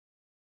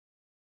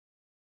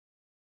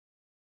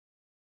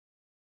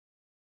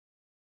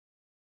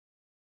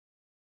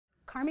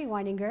Carmi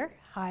Weininger,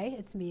 hi,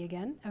 it's me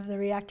again, of the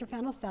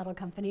ReactorPanel Saddle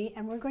Company,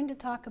 and we're going to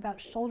talk about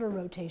shoulder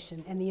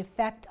rotation and the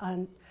effect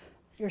on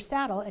your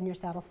saddle and your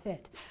saddle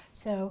fit.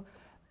 So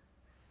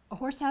a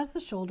horse has the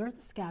shoulder,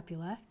 the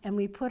scapula, and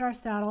we put our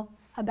saddle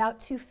about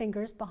 2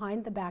 fingers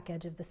behind the back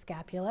edge of the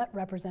scapula,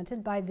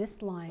 represented by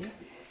this line,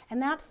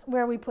 and that's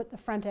where we put the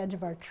front edge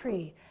of our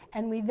tree.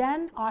 And we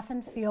then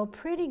often feel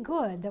pretty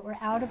good that we're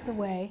out of the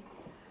way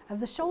of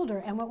the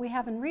shoulder, and what we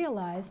haven't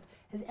realized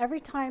is every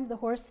time the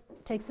horse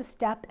takes a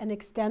step and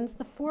extends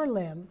the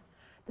forelimb,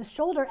 the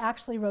shoulder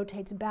actually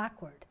rotates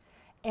backward.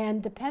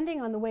 And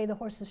depending on the way the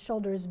horse's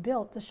shoulder is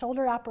built, the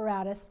shoulder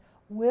apparatus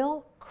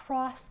will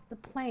cross the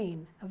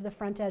plane of the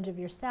front edge of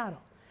your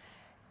saddle.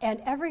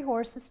 And every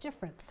horse is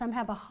different. Some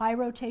have a high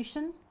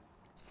rotation,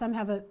 some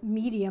have a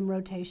medium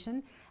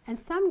rotation, and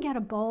some get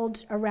a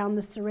bulge around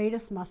the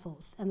serratus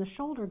muscles and the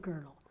shoulder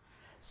girdle.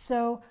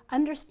 So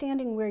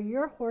understanding where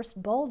your horse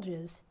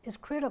bulges is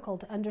critical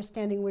to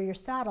understanding where your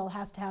saddle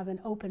has to have an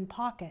open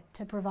pocket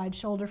to provide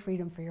shoulder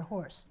freedom for your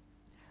horse.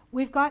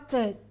 We've got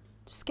the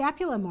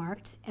scapula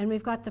marked, and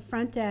we've got the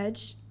front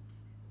edge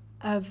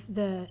of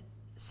the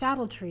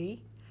saddle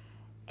tree,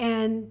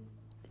 and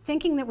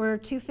thinking that we're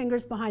 2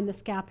 fingers behind the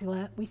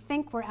scapula, we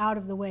think we're out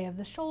of the way of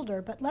the shoulder,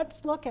 but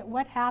let's look at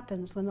what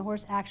happens when the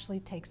horse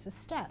actually takes a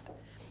step.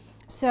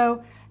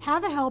 So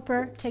have a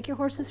helper, take your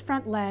horse's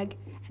front leg,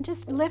 and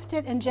just lift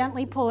it and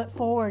gently pull it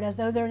forward as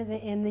though they're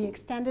in the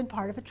extended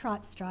part of a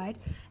trot stride,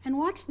 and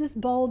watch this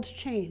bulge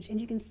change.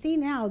 And you can see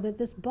now that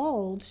this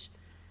bulge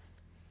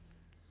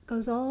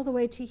goes all the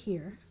way to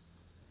here.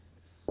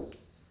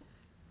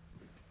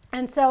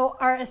 And so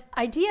our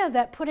idea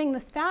that putting the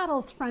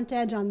saddle's front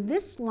edge on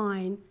this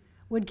line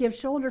would give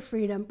shoulder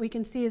freedom, we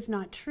can see is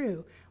not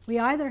true. We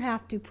either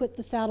have to put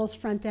the saddle's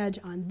front edge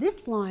on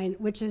this line,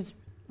 which is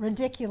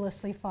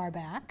ridiculously far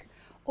back,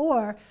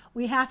 or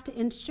we have to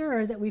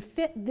ensure that we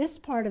fit this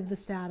part of the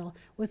saddle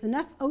with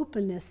enough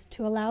openness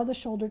to allow the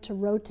shoulder to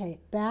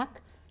rotate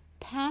back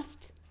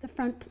past the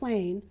front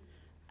plane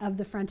of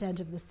the front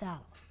edge of the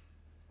saddle.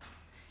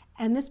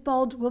 And this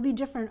bulge will be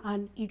different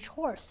on each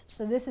horse,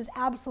 so this is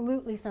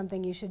absolutely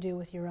something you should do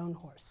with your own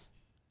horse.